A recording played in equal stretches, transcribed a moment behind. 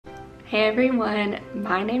Hey everyone,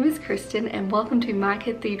 my name is Kristen and welcome to my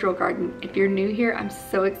cathedral garden. If you're new here, I'm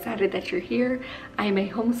so excited that you're here. I am a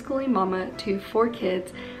homeschooling mama to 4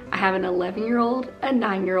 kids. I have an 11-year-old, a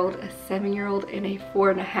 9-year-old, a 7-year-old, and a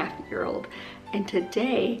 4.5-year-old. And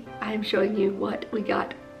today I am showing you what we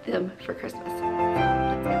got them for Christmas.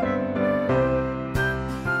 Let's go.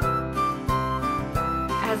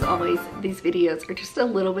 As always, these videos are just a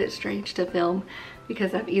little bit strange to film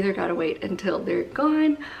because I've either got to wait until they're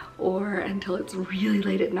gone or until it's really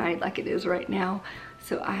late at night like it is right now,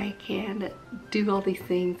 so I can do all these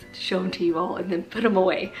things, show them to you all, and then put them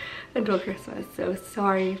away until Christmas. So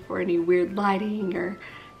sorry for any weird lighting or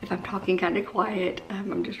if I'm talking kind of quiet.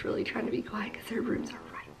 I'm just really trying to be quiet because their rooms are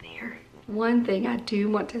right there. One thing I do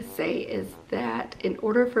want to say is that in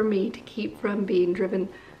order for me to keep from being driven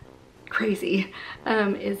crazy,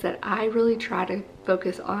 is that I really try to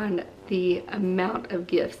focus on the amount of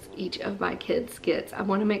gifts each of my kids gets. I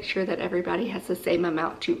want to make sure that everybody has the same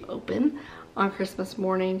amount to open on Christmas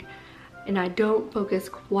morning, and I don't focus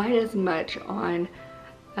quite as much on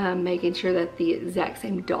making sure that the exact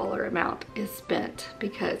same dollar amount is spent,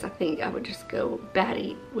 because I think I would just go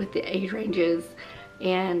batty with the age ranges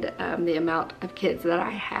and the amount of kids that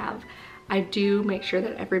I have. I do make sure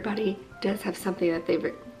that everybody does have something that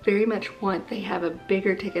they very much want. They have a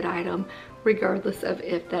bigger ticket item, regardless of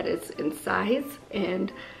if that is in size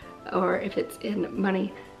or if it's in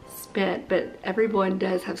money spent, but everyone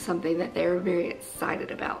does have something that they're very excited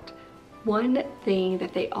about. One thing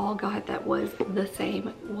that they all got that was the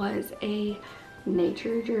same was a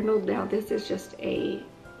nature journal. Now this is just a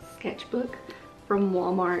sketchbook from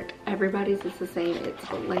Walmart. Everybody's is the same. It's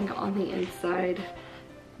blank on the inside.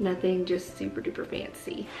 Nothing just super duper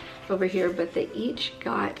fancy over here, but they each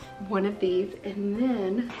got one of these, and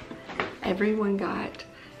then everyone got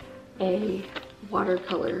a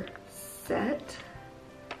watercolor set,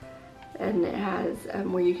 and it has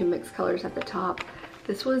where you can mix colors at the top.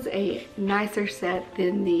 This was a nicer set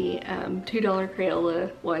than the $2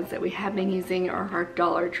 Crayola ones that we have been using, or our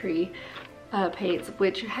Dollar Tree paints,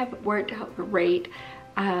 which have worked out great.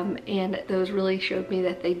 And those really showed me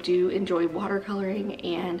that they do enjoy watercoloring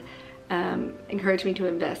and encourage me to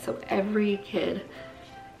invest. So every kid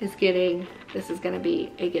is getting, this is going to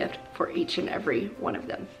be a gift for each and every one of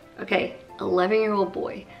them. Okay, 11-year-old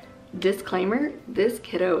boy. Disclaimer, this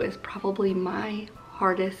kiddo is probably my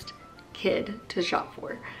hardest kid to shop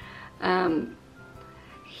for.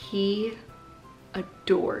 He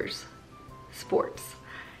adores sports.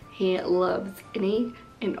 He loves any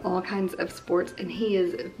and all kinds of sports, and he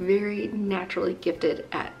is very naturally gifted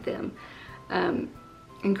at them,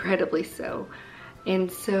 incredibly so.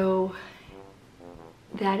 And so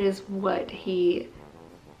that is what he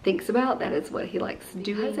thinks about, that is what he likes to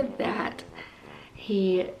do. Because of that,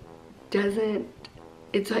 he doesn't,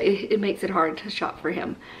 it makes it hard to shop for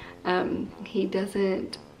him. He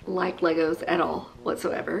doesn't like Legos at all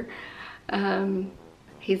whatsoever.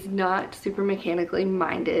 He's not super mechanically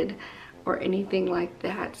minded or anything like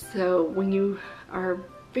that. So when you are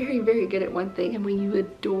very, very good at one thing, and when you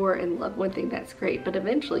adore and love one thing, that's great, but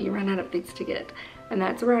eventually you run out of things to get. And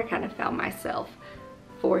that's where I kind of found myself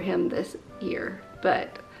for him this year.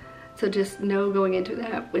 But so just know going into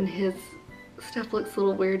that, when his stuff looks a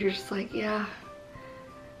little weird, you're just like, yeah,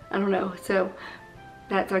 I don't know. So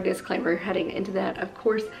that's our disclaimer heading into that. Of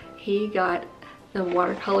course, he got the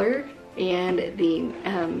watercolor and the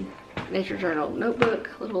nature journal notebook,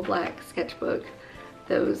 little black sketchbook.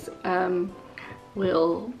 Those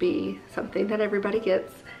will be something that everybody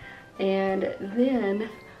gets. And then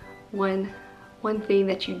one thing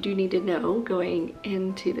that you do need to know going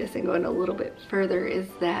into this and going a little bit further is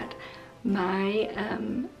that my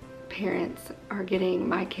parents are getting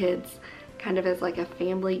my kids kind of as like a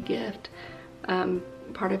family gift.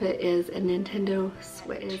 Part of it is a Nintendo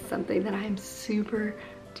Switch. It's something that I'm super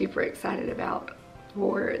duper excited about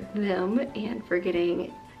for them and for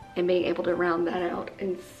getting and being able to round that out.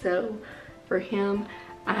 And so for him,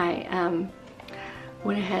 I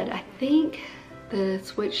went ahead, I think the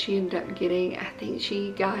Switch she ended up getting, I think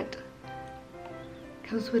she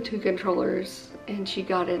comes with 2 controllers, and she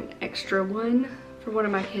got an extra one for one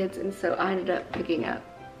of my kids, and so I ended up picking up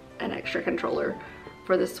an extra controller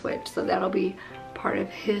for the Switch, so that'll be part of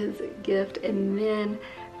his gift. And then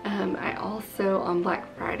I also, on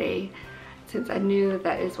Black Friday, since I knew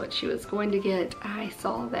that is what she was going to get, I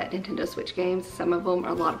saw that Nintendo Switch games, some of them, or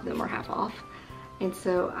a lot of them, were half off. And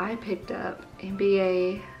so I picked up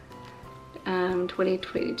NBA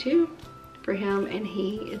 2022 for him, and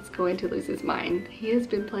he is going to lose his mind. He has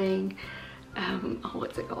been playing, oh,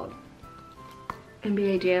 what's it called?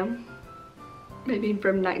 NBA Jam. maybe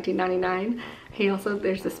from 1999. He also,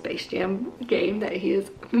 there's a Space Jam game that he has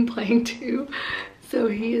been playing too. So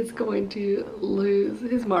he is going to lose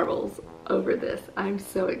his marbles over this. I'm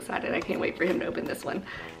so excited. I can't wait for him to open this one.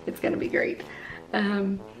 It's gonna be great.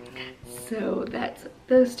 So that's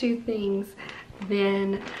those two things.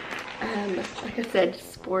 Then, like I said,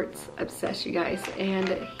 sports obsessed, you guys, and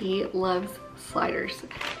he loves sliders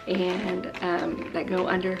and that go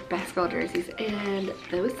under basketball jerseys, and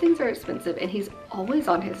those things are expensive, and he's always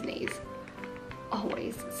on his knees,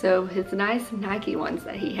 always. So his nice Nike ones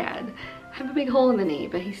that he had have a big hole in the knee,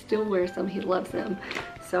 but he still wears them. He loves them.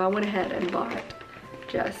 So I went ahead and bought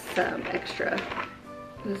just some extra.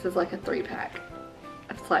 This is like a 3-pack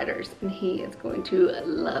of sliders, and he is going to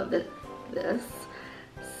love this.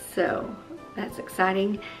 So that's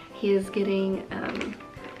exciting. He is getting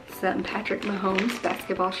some Patrick Mahomes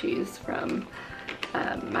basketball shoes from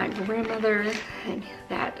my grandmother, and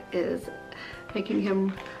that is making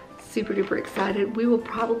him super duper excited. We will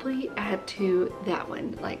probably add to that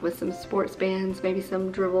one, like with some sports bands, maybe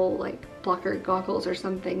some dribble like blocker goggles or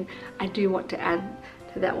something. I do want to add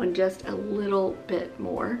to that one just a little bit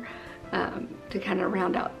more to kind of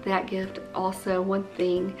round out that gift. Also, one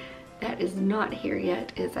thing that is not here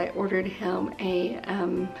yet is I ordered him a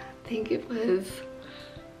I think it was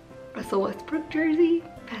Russell Westbrook jersey,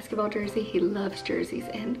 basketball jersey. He loves jerseys,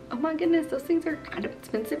 and oh my goodness, those things are kind of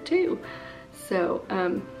expensive too. So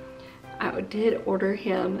I did order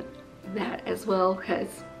him that as well,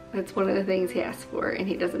 because that's one of the things he asked for, and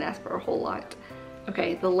he doesn't ask for a whole lot.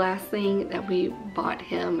 Okay, the last thing that we bought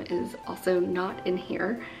him is also not in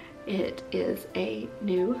here. It is a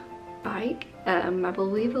new bike. I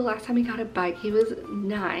believe the last time he got a bike he was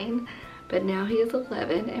 9, but now he is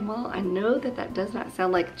 11, and while I know that that does not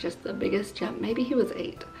sound like just the biggest jump, maybe he was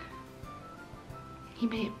 8. He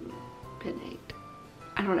may have been 8.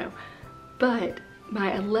 I don't know. But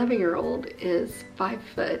my 11-year-old is 5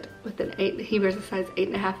 foot with an 8. He wears a size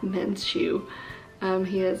 8.5 men's shoe.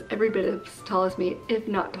 He is every bit as tall as me, if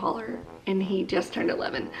not taller, and he just turned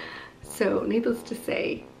 11. So needless to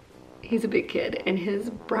say, he's a big kid, and his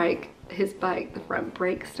bike, the front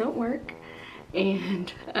brakes don't work,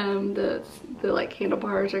 and the like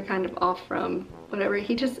handlebars are kind of off from whatever.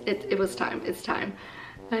 It was time. It's time.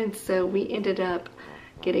 And so we ended up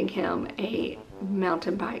getting him a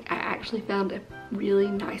mountain bike. I actually found a really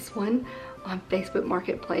nice one on Facebook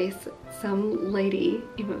Marketplace. Some lady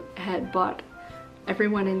even had bought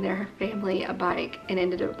everyone in their family a bike and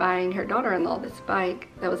ended up buying her daughter-in-law this bike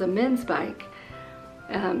that was a men's bike,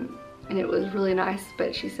 and it was really nice,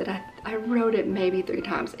 but she said I rode it maybe 3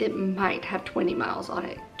 times. It might have 20 miles on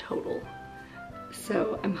it total.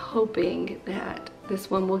 So I'm hoping that this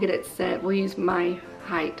one will get it set. We'll use my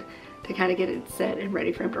height to kind of get it set and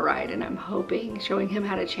ready for him to ride, and I'm hoping showing him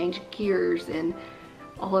how to change gears and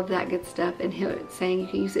all of that good stuff, and him saying you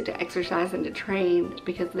can use it to exercise and to train,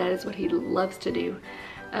 because that is what he loves to do.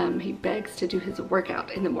 He begs to do his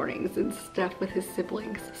workout in the mornings and stuff with his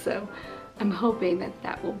siblings, so I'm hoping that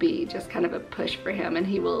that will be just kind of a push for him, and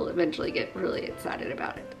he will eventually get really excited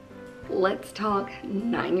about it. Let's talk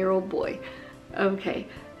 9-year-old boy. Okay,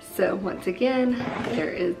 so once again,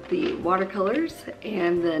 there is the watercolors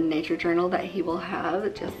and the nature journal that he will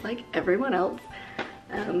have just like everyone else.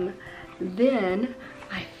 Then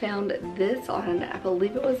I found this on, I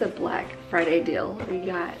believe it was a Black Friday deal. We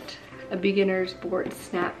got a beginner's board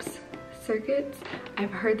snaps circuits.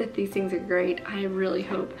 I've heard that these things are great. I really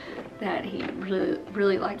hope that he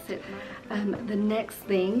really likes it. The next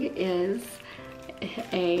thing is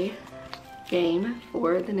a game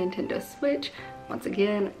for the Nintendo Switch. Once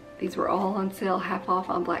again, these were all on sale half off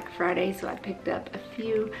on Black Friday, so I picked up a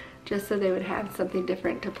few just so they would have something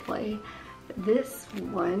different to play. This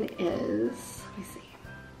one is, let me see.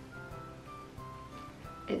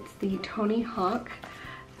 It's the Tony Hawk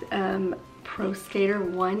Pro Skater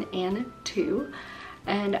 1 and 2.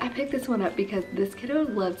 And I picked this one up because this kiddo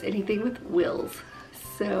loves anything with wheels.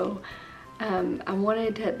 So I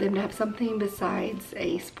wanted them to have something besides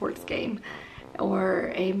a sports game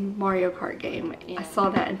or a Mario Kart game. I saw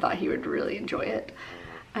that and thought he would really enjoy it.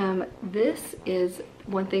 This is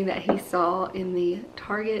one thing that he saw in the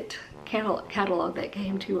Target catalog that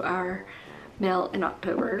came to our mail in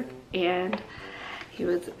October, and he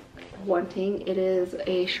was wanting. It is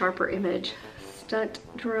a sharper image stunt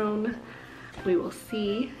drone. We will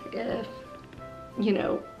see if, you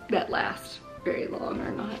know, that lasts very long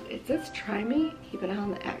or not. It says try me, keep an eye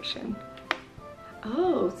on the action.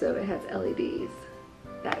 Oh, so it has LEDs.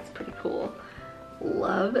 That's pretty cool.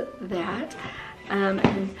 Love that.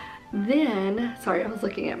 And then, sorry, I was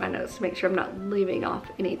looking at my notes to make sure I'm not leaving off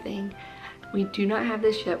anything. We do not have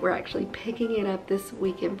this yet. We're actually picking it up this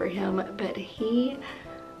weekend for him, but he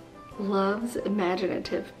loves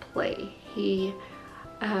imaginative play. He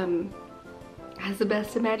has the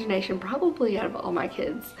best imagination probably out of all my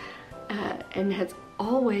kids, and has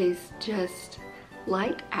always just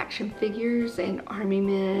liked action figures and army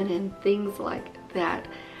men and things like that.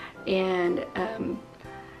 And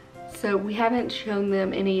so we haven't shown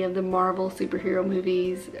them any of the Marvel superhero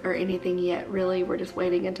movies or anything yet, really. We're just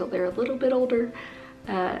waiting until they're a little bit older.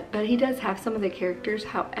 But he does have some of the characters.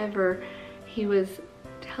 However, he was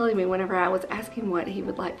telling me whenever I was asking what he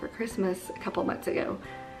would like for Christmas a couple months ago,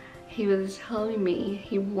 he was telling me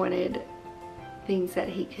he wanted things that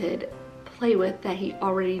he could play with, that he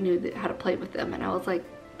already knew how to play with them. And I was like,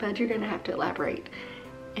 Bud, you're gonna have to elaborate.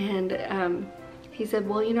 And he said,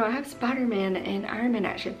 well, you know, I have Spider-Man and Iron Man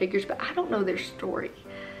action figures, but I don't know their story.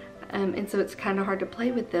 And so it's kind of hard to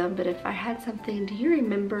play with them. But if I had something, do you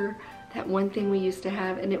remember that one thing we used to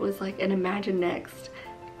have? And it was like an Imagine Next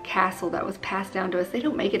castle that was passed down to us. They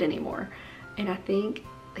don't make it anymore. And I think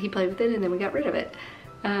he played with it and then we got rid of it.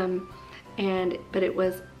 But it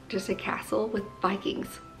was just a castle with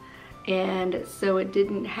Vikings. And so it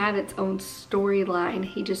didn't have its own storyline.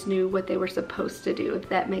 He just knew what they were supposed to do, if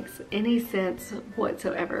that makes any sense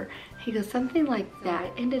whatsoever. He goes, something like that.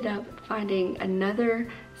 I ended up finding another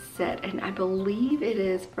set, and I believe it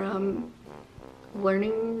is from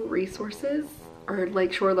Learning Resources or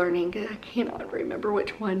Lakeshore Learning. I cannot remember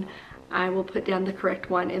which one. I will put down the correct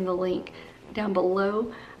one in the link down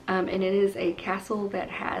below. And it is a castle that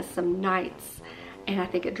has some knights and I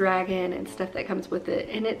think a dragon and stuff that comes with it.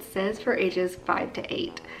 And it says for ages 5 to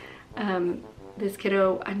 8. This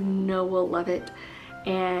kiddo, I know, will love it,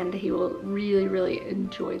 and he will really, really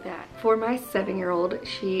enjoy that. For my 7-year-old,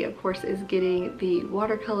 she of course is getting the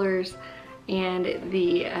watercolors and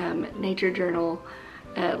the nature journal,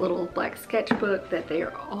 little black sketchbook that they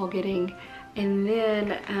are all getting. And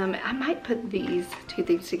then I might put these two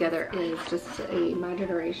things together. It's just a My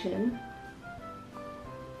Generation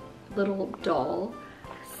little doll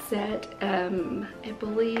set. I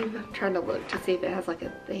believe, I'm trying to look to see if it has like a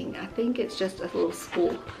thing. I think it's just a little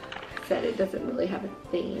school set. It doesn't really have a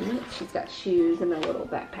theme. She's got shoes and a little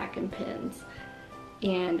backpack and pins.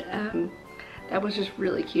 And that was just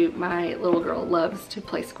really cute. My little girl loves to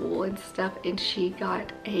play school and stuff, and she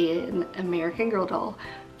got an American Girl doll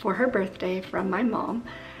for her birthday from my mom.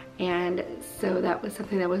 And so that was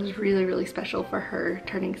something that was really, really special for her,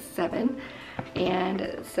 turning 7.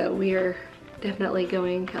 And so we are definitely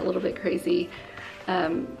going a little bit crazy,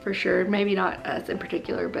 for sure. Maybe not us in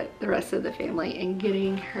particular, but the rest of the family, and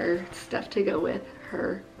getting her stuff to go with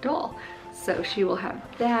her doll. So she will have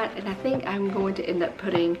that, and I think I'm going to end up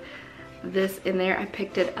putting this in there. I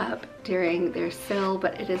picked it up during their sale,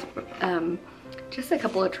 but it is just a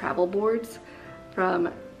couple of travel boards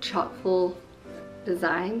from Chock-full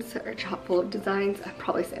Designs, or Chock-full of Designs. I'm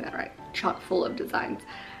probably saying that right. Chock-full of Designs.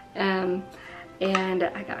 And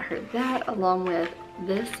I got her that along with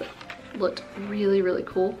this. Looked really, really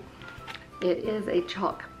cool. It is a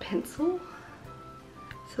chalk pencil,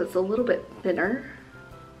 so it's a little bit thinner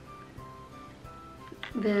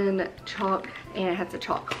than chalk, and it has a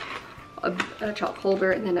chalk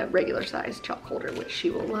holder and then a regular size chalk holder, which she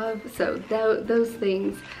will love. So those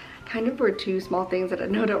things kind of were two small things that I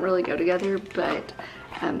know don't really go together, but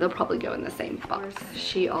they'll probably go in the same box.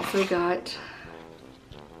 She also got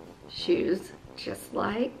shoes just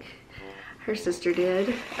like her sister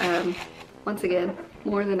did. Once again,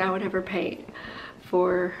 more than I would ever pay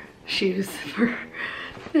for shoes for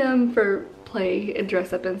them for play and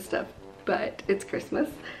dress up and stuff, but it's Christmas,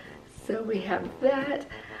 so we have that.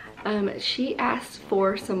 She asked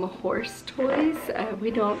for some horse toys. We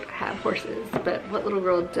don't have horses, but what little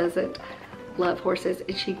girl doesn't love horses?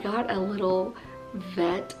 And she got a little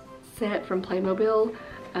vet set from Playmobil,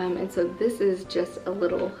 and so this is just a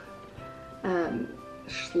little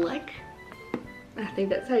Schleck, I think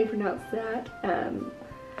that's how you pronounce that.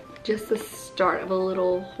 Just the start of a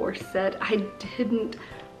little horse set. I didn't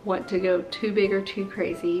want to go too big or too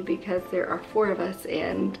crazy because there are 4 of us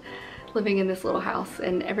and living in this little house,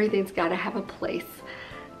 and everything's got to have a place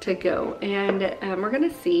to go. And we're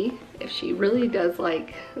gonna see if she really does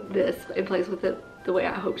like this and plays with it the way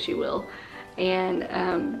I hope she will,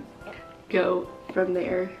 and go from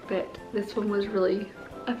there. But this one was really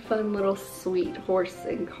a fun little sweet horse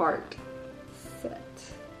and cart set.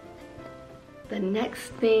 The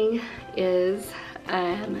next thing is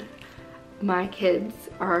my kids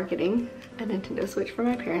are getting a Nintendo Switch from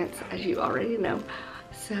my parents, as you already know.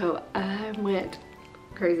 So I went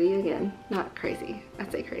crazy again. Not crazy, I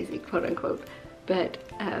say crazy, quote unquote, but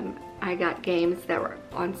I got games that were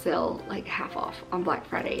on sale like half off on Black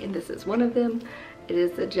Friday, and this is one of them. It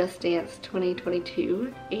is the Just Dance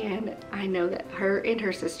 2022, and I know that her and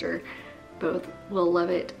her sister both will love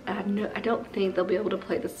it. I don't think they'll be able to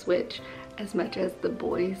play the Switch as much as the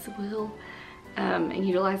boys will and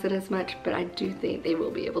utilize it as much, but I do think they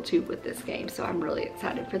will be able to with this game, so I'm really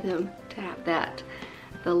excited for them to have that.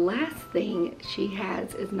 The last thing she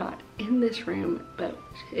has is not in this room, but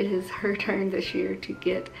it is her turn this year to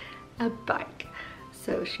get a bike.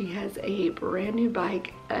 So she has a brand new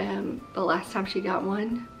bike. The last time she got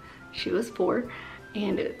one, she was 4,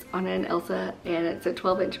 and it's on an Elsa, and it's a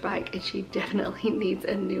 12-inch bike, and she definitely needs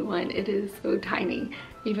a new one. It is so tiny,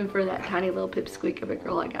 even for that tiny little pipsqueak of a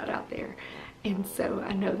girl I got out there. And so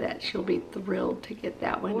I know that she'll be thrilled to get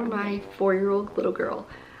that one. For my 4-year-old little girl,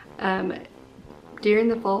 during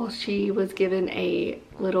the fall, she was given a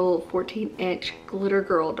little 14-inch glitter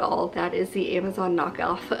girl doll. That is the Amazon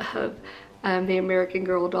knockoff of the American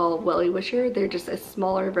Girl doll Welly Wisher. They're just a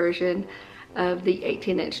smaller version of the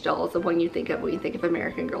 18-inch dolls, the one you think of when you think of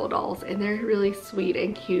American Girl dolls. And they're really sweet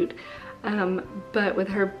and cute. But with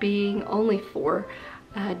her being only 4,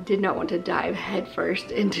 I did not want to dive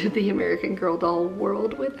headfirst into the American Girl doll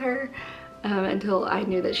world with her until I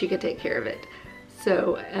knew that she could take care of it.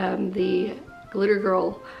 So the glitter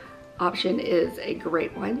girl option is a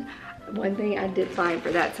great one. One thing I did find for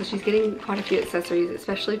that, so she's getting quite a few accessories,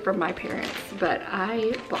 especially from my parents, but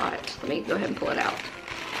I bought, let me go ahead and pull it out,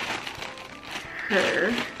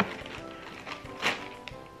 her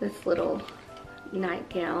this little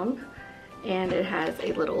nightgown, and it has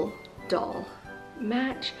a little doll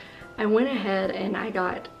match. I went ahead and I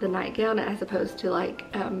got the nightgown as opposed to like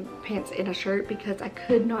pants and a shirt because I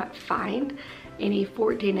could not find any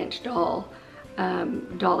 14-inch doll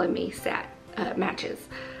and me matches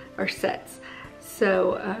or sets.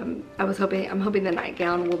 So I'm hoping the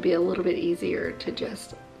nightgown will be a little bit easier to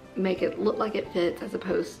just make it look like it fits as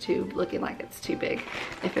opposed to looking like it's too big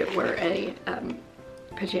if it were a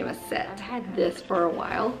pajama set. I've had this for a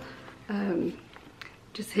while,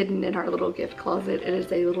 just hidden in our little gift closet. It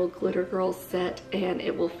is a little glitter girl set, and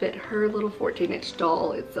it will fit her little 14-inch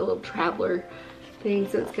doll. It's a little traveler thing,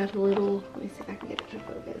 so it's got a little, let me see if I can get it to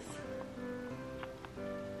focus.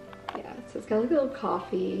 Yeah, so it's got like a little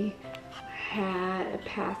coffee, hat, a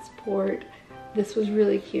passport. This was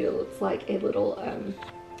really cute. It looks like a little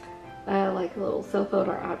cell phone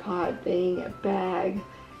or iPod thing, a bag,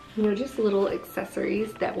 you know, just little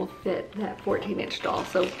accessories that will fit that 14-inch doll.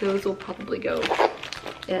 So those will probably go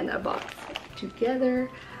in a box together.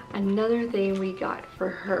 Another thing we got for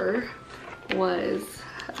her was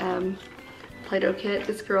Play-doh kit.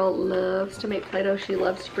 This girl loves to make Play-doh. She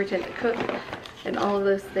loves to pretend to cook and all of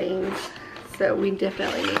those things. So we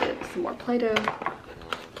definitely needed some more Play-doh.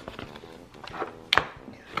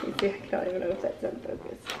 I don't even know if that's in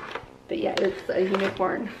focus. But yeah, it's a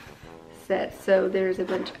unicorn set. So there's a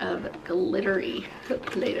bunch of glittery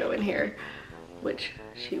Play-doh in here, which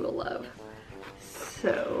she will love.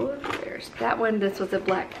 So there's that one. This was a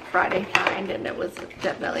Black Friday find, and it was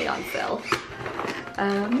definitely on sale.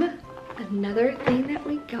 Another thing that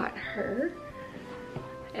we got her,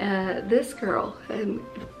 this girl, and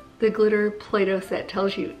the glitter Play-doh set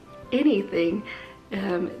tells you anything.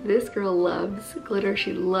 This girl loves glitter.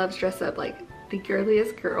 She loves dress up like the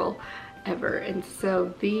girliest girl ever. And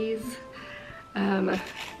so these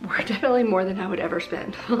were definitely more than I would ever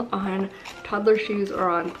spend on toddler shoes or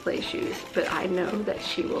on play shoes. But I know that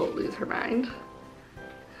she will lose her mind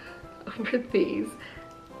over these.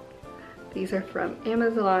 These are from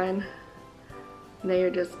Amazon. They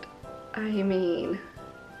are just, I mean,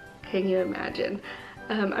 can you imagine?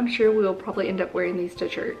 I'm sure we'll probably end up wearing these to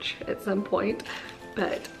church at some point,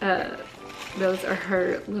 but those are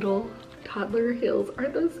her little toddler heels.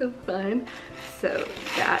 Aren't those so fun? So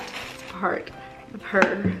that's part of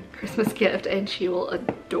her Christmas gift, and she will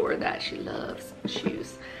adore that. She loves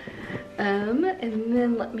shoes. And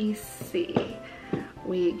then let me see.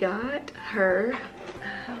 We got her,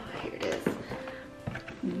 oh, here it is,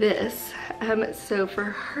 this. So for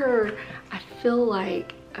her, I feel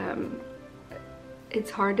like it's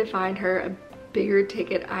hard to find her a bigger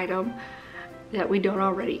ticket item that we don't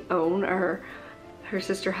already own or her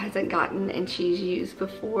sister hasn't gotten and she's used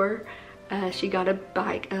before. She got a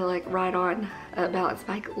bike, like ride-on balance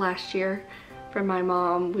bike last year from my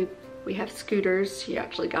mom. We have scooters. She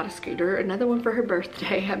actually got a scooter, another one for her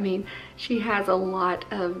birthday. I mean, she has a lot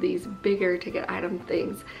of these bigger ticket item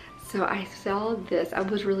things. So I saw this. I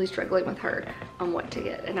was really struggling with her on what to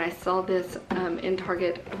get, and I saw this in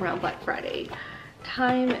Target around Black Friday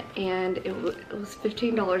time, and it was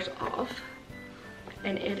 $15 off,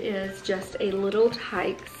 and it is just a little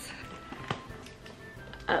Tykes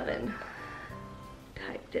oven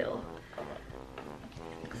type deal.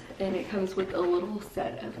 And it comes with a little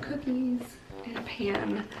set of cookies and a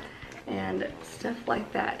pan and stuff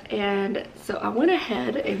like that. And so I went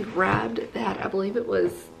ahead and grabbed that. I believe it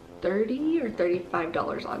was $30 or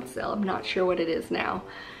 $35 on sale. I'm not sure what it is now.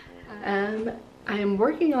 I am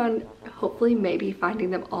working on hopefully maybe finding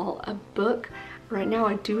them all a book. Right now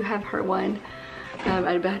I do have her one, but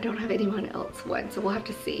I don't have anyone else one, so we'll have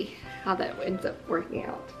to see how that ends up working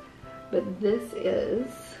out. But this is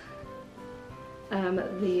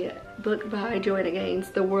the book by Joanna Gaines,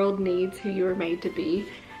 The World Needs Who You Were Made to Be,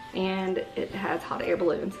 and it has hot air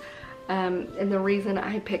balloons. And the reason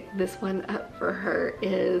I picked this one up for her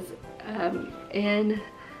is in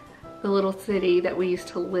the little city that we used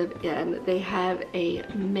to live in, they have a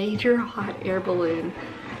major hot air balloon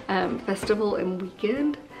festival and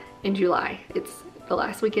weekend in July. It's the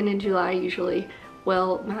last weekend in July usually.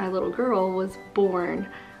 Well, my little girl was born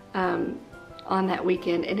on that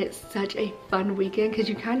weekend, and it's such a fun weekend because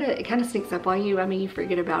it kind of sneaks up on you. I mean, you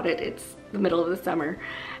forget about it. It's the middle of the summer,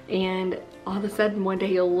 and all of a sudden one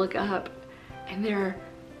day you'll look up and there are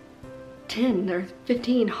 10 or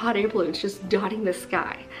 15 hot air balloons just dotting the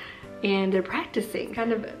sky. And they're practicing,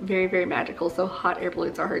 kind of very, very magical. So hot air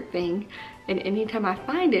balloons are her thing. And anytime I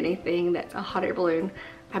find anything that's a hot air balloon,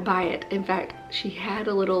 I buy it. In fact, she had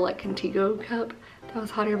a little like Contigo cup that was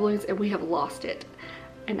hot air balloons, and we have lost it.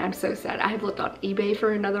 And I'm so sad. I have looked on eBay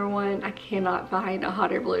for another one. I cannot find a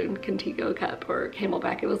hot air balloon Contigo cup or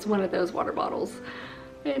Camelback. It was one of those water bottles.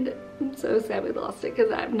 And I'm so sad we lost it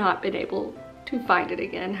because I've not been able to find it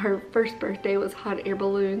again. Her first birthday was hot air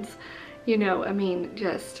balloons. You know, I mean,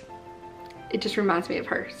 it just reminds me of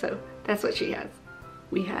her, so that's what she has.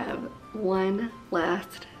 We have one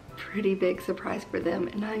last pretty big surprise for them,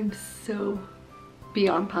 and I'm so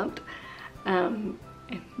beyond pumped. And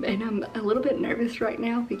I'm a little bit nervous right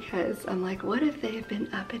now because I'm like, what if they have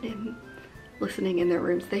been up and in listening in their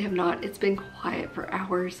rooms? They have not. It's been quiet for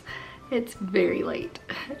hours. It's very late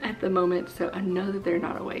at the moment, so I know that they're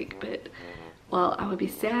not awake, but while I would be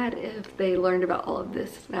sad if they learned about all of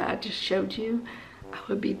this that I just showed you, I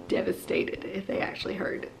would be devastated if they actually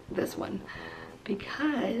heard this one,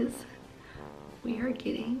 because we are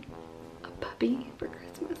getting a puppy for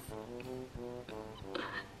Christmas.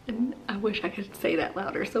 And I wish I could say that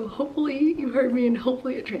louder, so hopefully you heard me and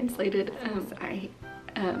hopefully it translated. I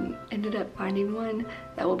ended up finding one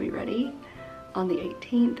that will be ready on the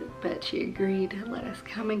 18th, but she agreed to let us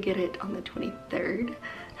come and get it on the 23rd.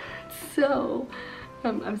 So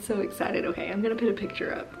I'm so excited. Okay, I'm gonna put a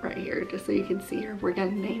picture up right here just so you can see her. We're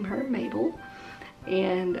gonna name her Mabel,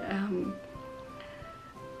 and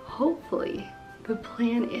hopefully the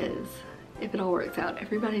plan is, if it all works out,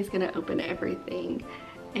 everybody's gonna open everything,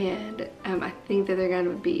 and I think that they're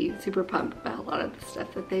gonna be super pumped about a lot of the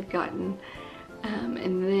stuff that they've gotten,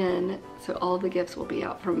 and then so all the gifts will be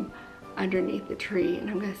out from underneath the tree, and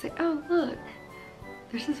I'm gonna say, oh look,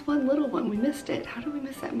 there's this one little one, we missed it. How did we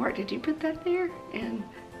miss that? Mark, did you put that there? And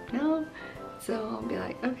no. So I'll be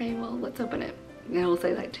like, okay, well, let's open it. And I'll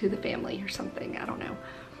say like to the family or something, I don't know.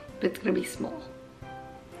 But it's gonna be small.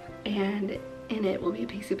 And in it will be a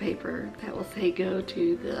piece of paper that will say, go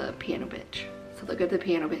to the piano bench. So they'll go to the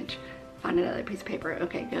piano bench, find another piece of paper.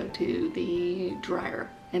 Okay, go to the dryer.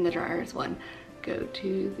 And the dryer is one. Go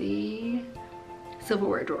to the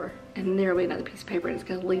silverware drawer, and there will be another piece of paper, and it's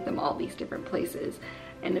going to lead them all these different places.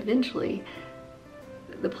 And eventually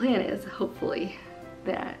the plan is hopefully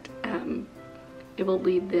that it will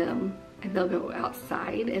lead them, and they'll go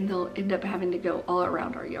outside, and they'll end up having to go all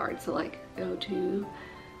around our yard. So like, go to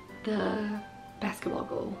the basketball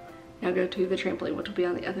goal, now go to the trampoline, which will be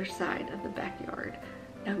on the other side of the backyard,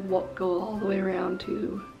 and go all the way around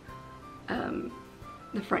to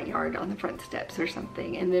the front yard on the front steps or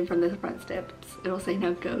something, and then from the front steps it'll say,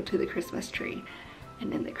 now go to the Christmas tree,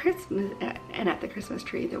 and then at the Christmas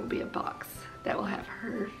tree there will be a box that will have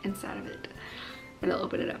her inside of it, and they'll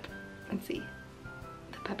open it up and see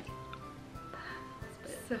the puppy.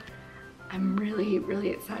 So I'm really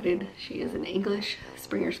excited. She is an English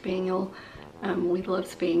Springer Spaniel. We love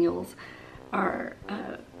Spaniels. Our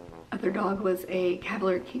other dog was a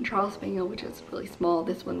Cavalier King Charles Spaniel, which is really small.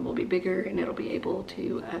 This one will be bigger, and it'll be able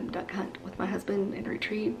to duck hunt with my husband and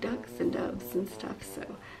retrieve ducks and doves and stuff, so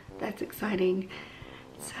that's exciting.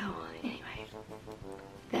 So anyway,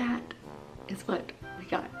 that is what we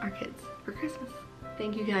got our kids for Christmas.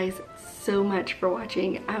 Thank you guys so much for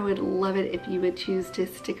watching. I would love it if you would choose to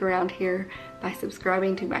stick around here by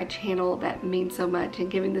subscribing to my channel. That means so much, and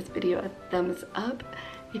giving this video a thumbs up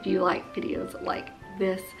if you like videos like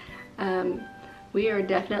this. We are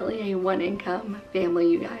definitely a one-income family,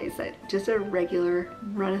 you guys. Just a regular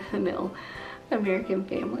run-of-the-mill American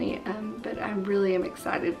family, but I really am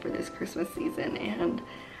excited for this Christmas season, and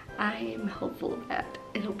I'm hopeful that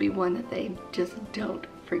it'll be one that they just don't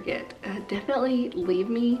forget. Definitely leave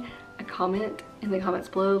me a comment in the comments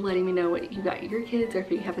below letting me know what you got your kids, or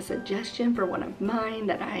if you have a suggestion for one of mine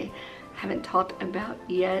that I haven't talked about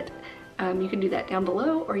yet. You can do that down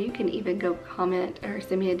below, or you can even go comment or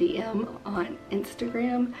send me a DM on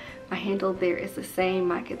Instagram. My handle there is the same,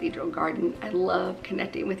 My Cathedral Garden. I love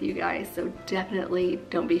connecting with you guys, so definitely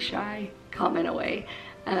don't be shy, comment away.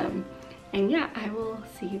 And yeah, I will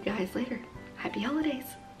see you guys later. Happy holidays.